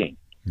 2016.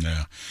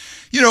 Yeah.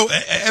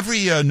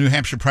 Every New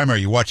Hampshire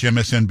primary, you watch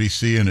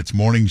MSNBC and it's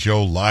Morning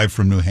Joe live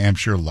from New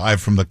Hampshire,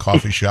 live from the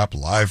coffee shop,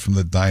 live from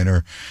the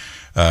diner,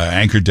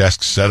 anchor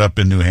desk set up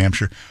in New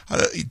Hampshire.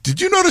 Did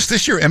you notice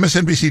this year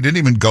MSNBC didn't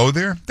even go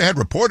there? They had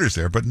reporters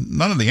there, but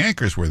none of the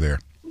anchors were there.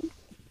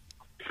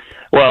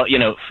 Well,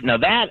 now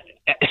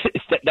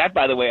that,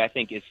 by the way, I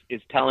think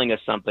is telling us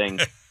something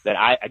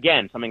that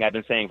something I've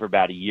been saying for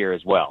about a year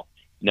as well.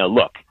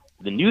 Look,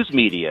 the news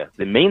media,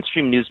 the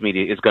mainstream news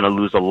media, is going to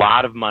lose a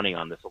lot of money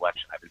on this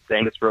election. I've been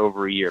saying this for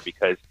over a year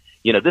because,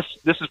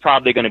 this is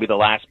probably going to be the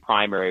last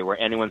primary where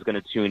anyone's going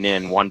to tune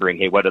in wondering,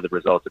 hey, what are the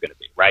results are going to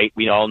be, right?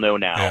 We all know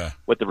now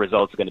what the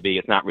results are going to be.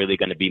 It's not really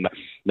going to be much.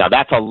 Now,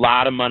 that's a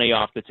lot of money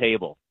off the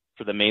table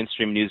for the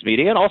mainstream news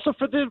media and also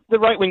for the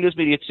right-wing news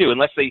media, too,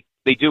 unless they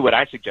do what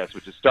I suggest,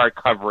 which is start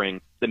covering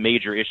the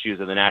major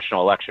issues of the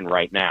national election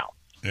right now.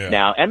 Yeah.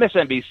 Now,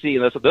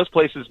 MSNBC, those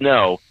places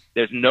know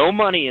there's no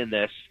money in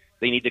this.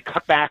 They need to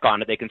cut back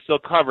on it. They can still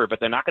cover, but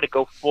they're not going to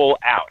go full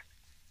out.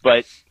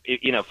 But,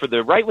 for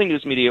the right-wing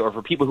news media or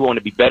for people who want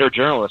to be better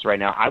journalists right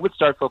now, I would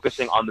start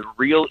focusing on the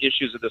real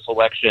issues of this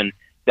election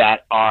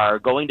that are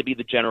going to be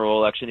the general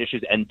election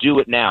issues and do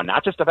it now.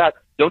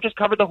 Don't just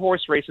cover the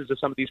horse races of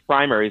some of these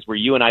primaries where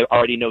you and I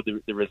already know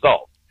the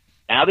results.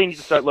 Now they need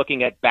to start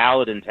looking at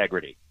ballot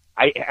integrity.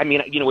 I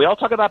mean, we all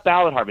talk about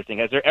ballot harvesting.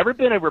 Has there ever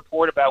been a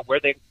report about where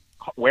they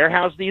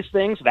warehouse these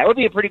things? That would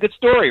be a pretty good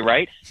story,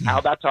 right? How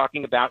about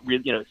talking about,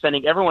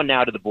 sending everyone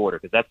now to the border?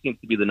 Because that seems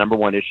to be the number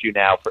one issue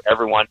now for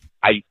everyone.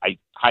 I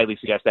highly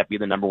suggest that be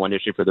the number one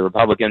issue for the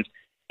Republicans.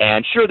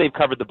 And sure, they've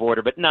covered the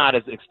border, but not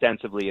as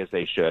extensively as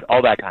they should.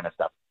 All that kind of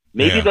stuff.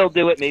 Maybe they'll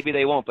do it, maybe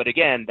they won't. But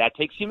again, that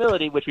takes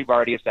humility, which we've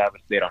already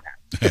established they don't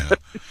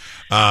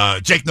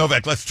have. Jake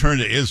Novak, let's turn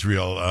to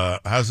Israel.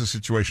 How's the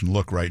situation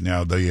look right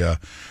now? The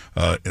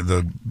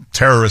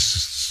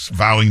terrorists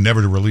vowing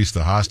never to release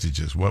the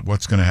hostages.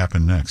 What's going to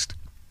happen next?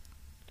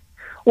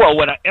 Well,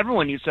 what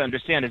everyone needs to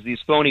understand is these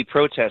phony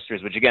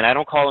protesters, which again, I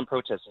don't call them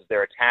protesters,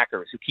 they're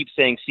attackers who keep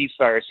saying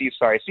ceasefire,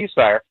 ceasefire,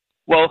 ceasefire.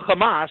 Well,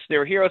 Hamas,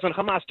 their heroes in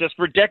Hamas, just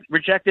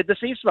rejected the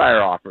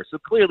ceasefire offer. So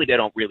clearly they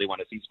don't really want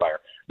a ceasefire.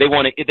 They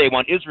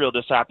want Israel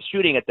to stop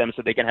shooting at them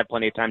so they can have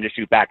plenty of time to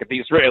shoot back at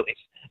the Israelis.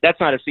 That's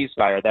not a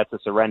ceasefire. That's a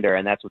surrender,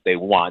 and that's what they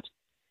want.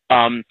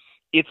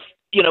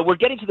 We're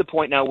getting to the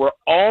point now where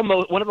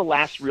almost one of the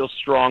last real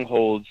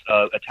strongholds,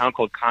 a town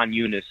called Khan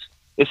Yunis,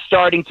 is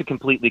starting to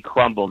completely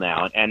crumble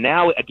now. And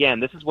now, again,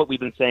 this is what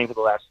we've been saying for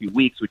the last few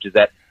weeks, which is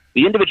that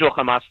the individual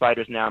Hamas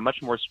fighters now are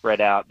much more spread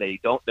out. They're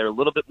a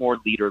little bit more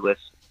leaderless.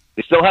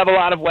 They still have a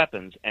lot of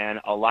weapons, and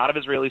a lot of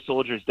Israeli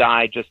soldiers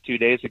died just 2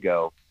 days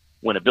ago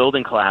when a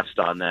building collapsed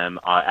on them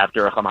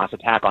after a Hamas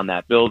attack on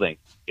that building.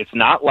 It's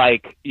not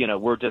like,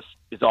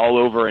 it's all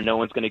over and no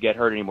one's going to get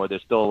hurt anymore.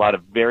 There's still a lot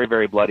of very,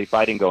 very bloody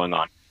fighting going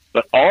on.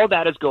 But all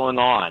that is going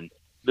on.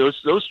 Those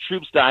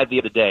troops died the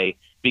other day.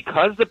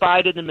 because the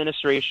Biden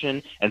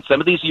administration and some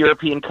of these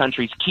European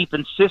countries keep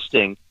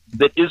insisting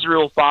that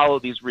Israel follow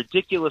these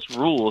ridiculous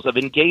rules of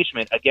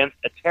engagement against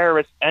a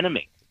terrorist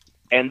enemy.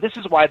 And this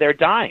is why they're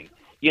dying.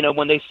 You know,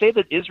 when they say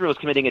that Israel is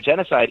committing a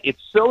genocide,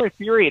 it's so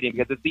infuriating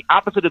because it's the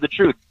opposite of the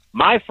truth.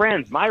 My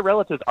friends, my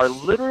relatives are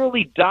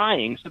literally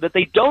dying so that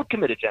they don't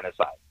commit a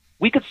genocide.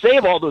 We could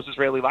save all those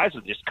Israeli lives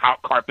with just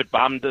carpet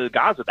bomb to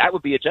Gaza. That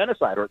would be a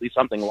genocide, or at least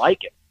something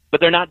like it.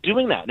 But they're not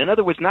doing that. In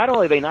other words, not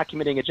only are they not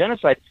committing a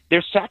genocide,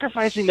 they're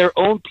sacrificing their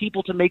own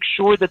people to make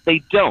sure that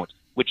they don't,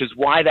 which is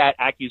why that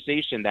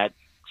accusation, that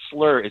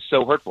slur, is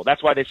so hurtful.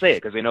 That's why they say it,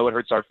 because they know it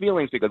hurts our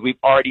feelings, because we've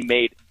already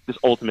made this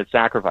ultimate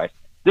sacrifice.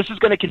 This is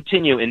going to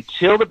continue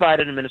until the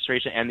Biden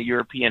administration and the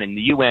European and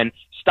the UN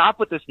stop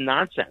with this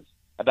nonsense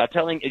about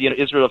telling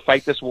Israel to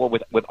fight this war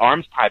with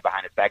arms tied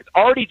behind its back. It's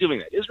already doing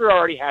that. Israel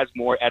already has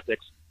more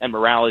ethics and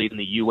morality than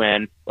the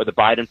UN or the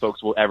Biden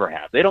folks will ever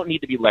have. They don't need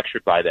to be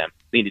lectured by them.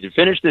 They need to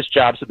finish this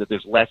job so that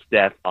there's less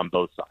death on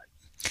both sides.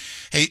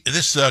 Hey,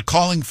 this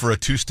calling for a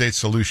two-state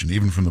solution,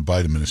 even from the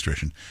Biden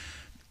administration,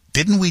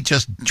 didn't we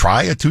just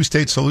try a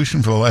two-state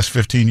solution for the last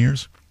 15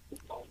 years?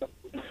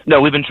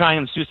 No, we've been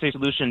trying the two-state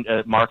solution,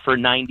 Mark, for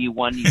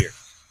 91 years.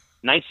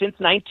 Since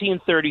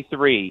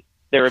 1933,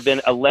 there have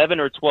been 11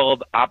 or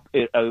 12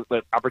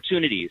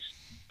 opportunities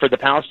for the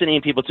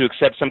Palestinian people to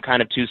accept some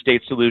kind of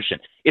two-state solution.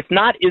 It's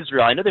not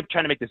Israel. I know they're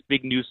trying to make this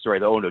big news story,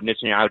 though. Oh, no,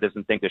 Netanyahu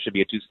doesn't think there should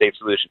be a two-state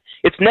solution.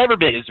 It's never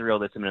been Israel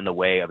that's been in the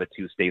way of a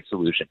two-state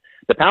solution.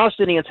 The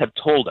Palestinians have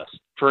told us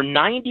for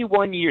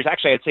 91 years,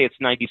 actually I'd say it's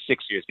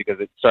 96 years because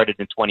it started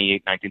in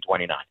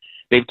 1929.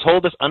 They've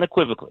told us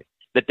unequivocally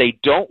that they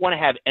don't want to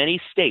have any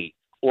state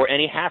or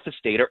any half a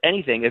state or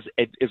anything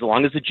as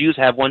long as the Jews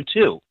have one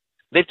too.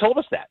 They've told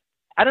us that.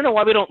 I don't know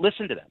why we don't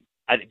listen to them.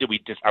 Are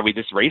we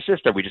just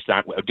racist? Are we just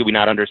not? Do we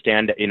not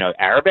understand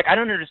Arabic? I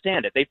don't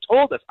understand it. They've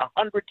told us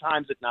 100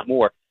 times, if not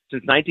more,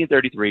 since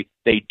 1933,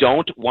 they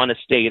don't want a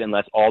state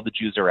unless all the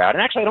Jews are out.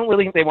 And actually, I don't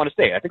really think they want a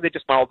state. I think they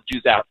just want all the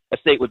Jews out. A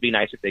state would be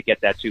nice if they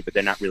get that too, but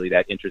they're not really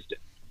that interested.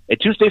 A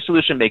two-state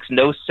solution makes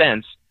no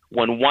sense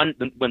when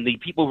the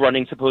people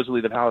running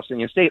supposedly the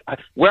Palestinian state,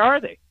 where are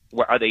they?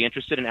 Are they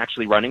interested in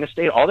actually running a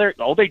state?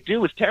 All they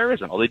do is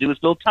terrorism. All they do is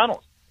build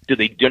tunnels. Do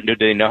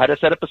they know how to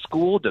set up a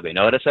school? Do they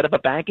know how to set up a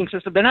banking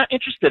system? They're not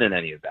interested in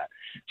any of that.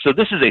 So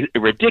this is a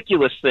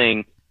ridiculous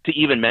thing to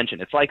even mention.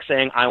 It's like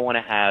saying I want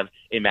to have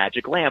a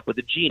magic lamp with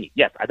a genie.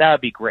 Yes, that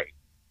would be great,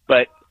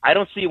 but I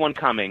don't see one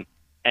coming,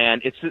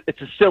 and it's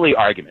a silly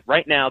argument.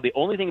 Right now, the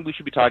only thing we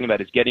should be talking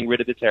about is getting rid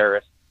of the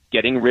terrorists,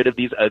 getting rid of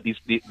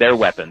their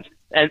weapons,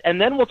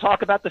 and then we'll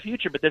talk about the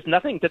future. But there's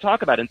nothing to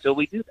talk about until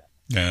we do that.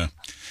 Yeah.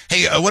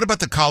 Hey, what about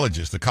the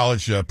colleges? The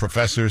college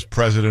professors,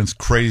 presidents,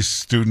 crazed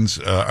students.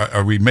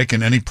 Are we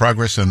making any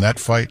progress in that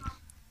fight?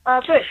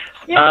 Not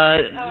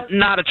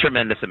a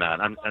tremendous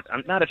amount. I'm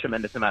not a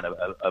tremendous amount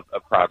of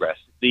progress.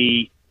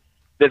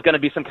 There's going to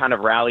be some kind of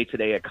rally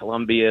today at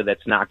Columbia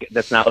that's not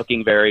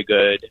looking very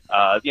good.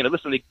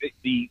 Listen,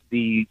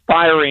 the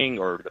firing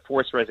or the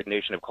forced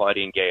resignation of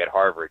Claudine Gay at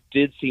Harvard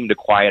did seem to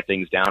quiet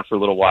things down for a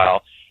little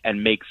while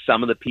and make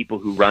some of the people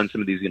who run some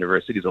of these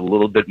universities a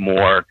little bit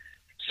more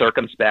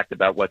circumspect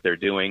about what they're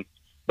doing.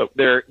 But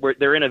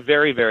they're in a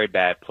very, very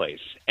bad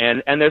place,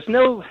 and there's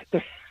no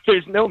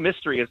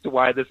mystery as to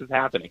why this is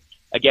happening.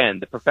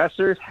 Again, the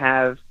professors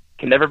can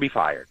never be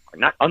fired.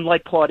 Not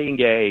unlike Claudine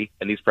Gay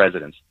and these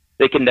presidents.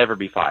 They can never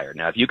be fired.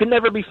 Now, if you can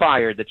never be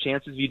fired, the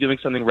chances of you doing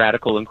something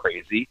radical and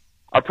crazy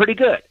are pretty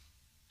good.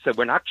 So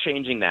we're not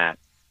changing that.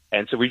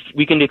 And so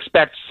we can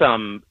expect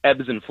some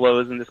ebbs and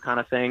flows in this kind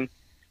of thing.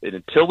 And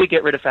until we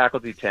get rid of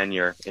faculty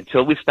tenure,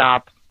 until we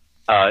stop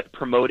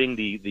promoting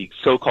the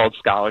so-called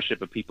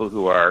scholarship of people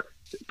who are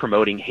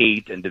promoting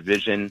hate and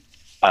division,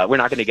 we're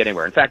not going to get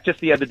anywhere. In fact,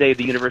 just the other day,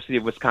 the University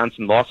of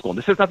Wisconsin Law School, and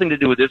this has nothing to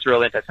do with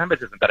Israel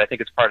anti-Semitism, but I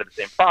think it's part of the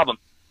same problem,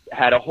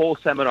 had a whole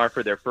seminar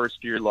for their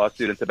first-year law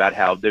students about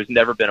how there's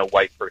never been a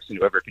white person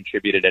who ever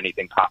contributed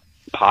anything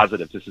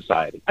positive to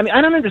society. I mean,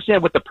 I don't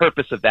understand what the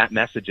purpose of that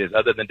message is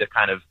other than to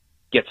kind of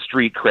get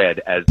street cred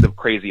as the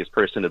craziest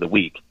person of the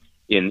week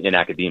in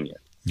academia.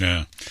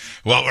 Yeah.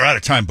 Well, we're out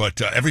of time,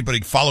 but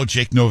everybody follow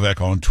Jake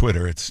Novak on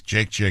Twitter. It's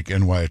Jake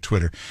NY at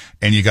Twitter.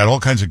 And you got all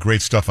kinds of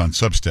great stuff on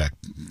Substack,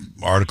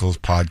 articles,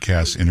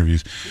 podcasts,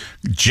 interviews.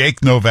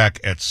 Jake Novak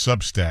at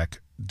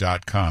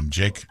Substack.com.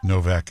 Jake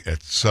Novak at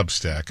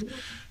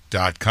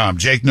Substack.com.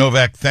 Jake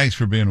Novak, thanks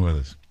for being with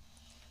us.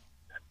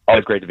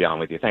 Always great to be on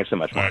with you. Thanks so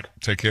much, Mark. All right,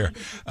 take care.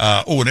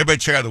 And everybody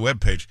check out the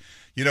webpage.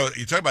 You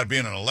talk about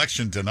being an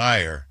election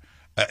denier.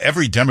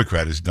 Every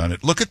Democrat has done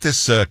it. Look at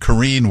this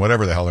Karine,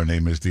 whatever the hell her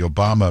name is, the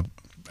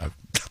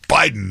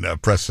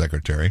Biden press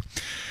secretary.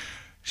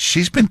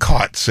 She's been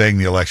caught saying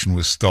the election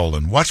was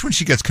stolen. Watch when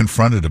she gets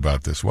confronted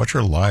about this. Watch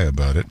her lie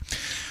about it.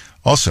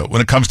 Also,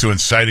 when it comes to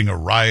inciting a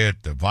riot,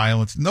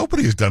 violence,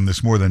 nobody has done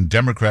this more than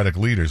Democratic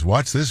leaders.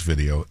 Watch this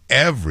video.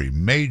 Every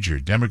major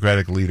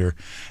Democratic leader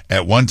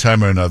at one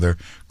time or another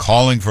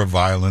calling for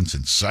violence,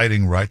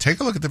 inciting riot. Take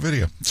a look at the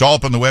video. It's all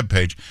up on the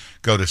webpage.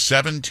 Go to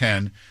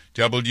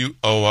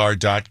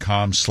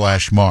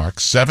 710WOR.com/Mark,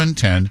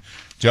 710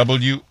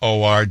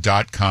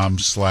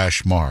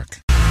 WOR.com/Mark.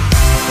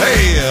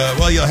 Hey,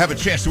 well, you'll have a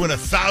chance to win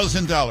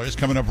 $1,000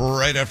 coming up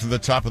right after the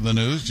top of the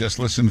news. Just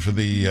listen for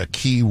the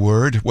key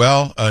word.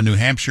 Well, New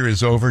Hampshire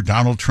is over.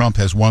 Donald Trump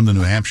has won the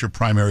New Hampshire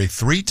primary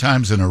 3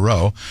 times in a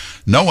row.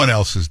 No one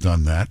else has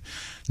done that.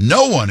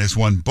 No one has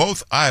won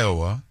both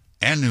Iowa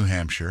and New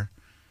Hampshire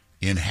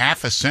in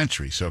half a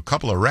century. So a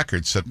couple of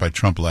records set by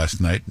Trump last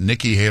night.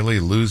 Nikki Haley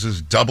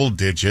loses double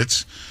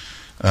digits,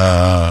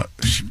 but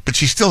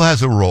she still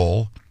has a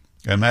role.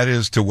 And that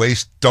is to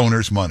waste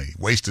donors' money.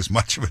 Waste as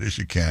much of it as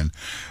you can.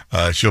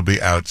 She'll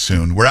be out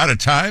soon. We're out of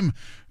time.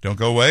 Don't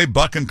go away.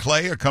 Buck and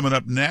Clay are coming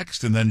up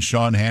next. And then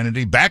Sean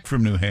Hannity back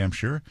from New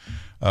Hampshire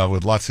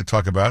with lots to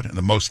talk about. And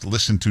the most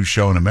listened to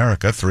show in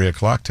America, 3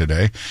 o'clock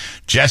today.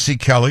 Jesse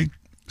Kelly,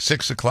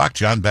 6 o'clock.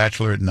 John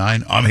Batchelor at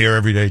 9. I'm here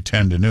every day,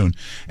 10 to noon.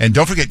 And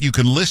don't forget, you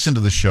can listen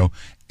to the show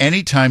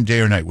anytime,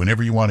 day or night.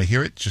 Whenever you want to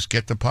hear it, just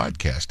get the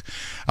podcast.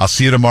 I'll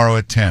see you tomorrow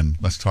at 10.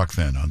 Let's talk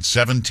then on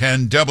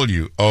 710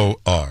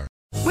 WOR.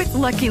 With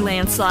Lucky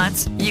Land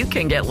Slots, you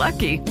can get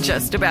lucky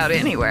just about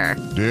anywhere.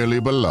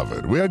 Dearly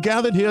beloved, we are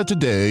gathered here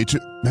today to...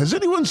 Has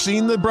anyone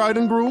seen the bride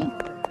and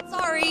groom?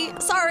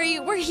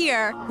 Sorry, we're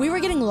here. We were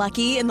getting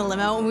lucky in the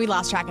limo and we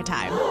lost track of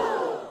time.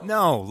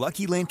 No,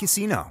 Lucky Land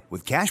Casino,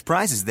 with cash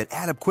prizes that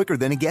add up quicker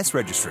than a guest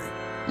registry.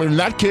 In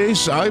that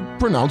case, I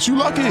pronounce you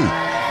lucky.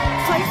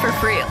 Play for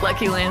free at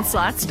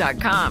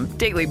LuckyLandSlots.com.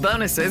 Daily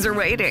bonuses are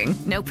waiting.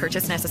 No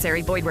purchase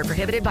necessary. Void where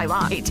prohibited by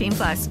law.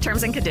 18+.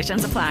 Terms and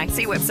conditions apply.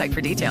 See website for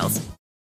details.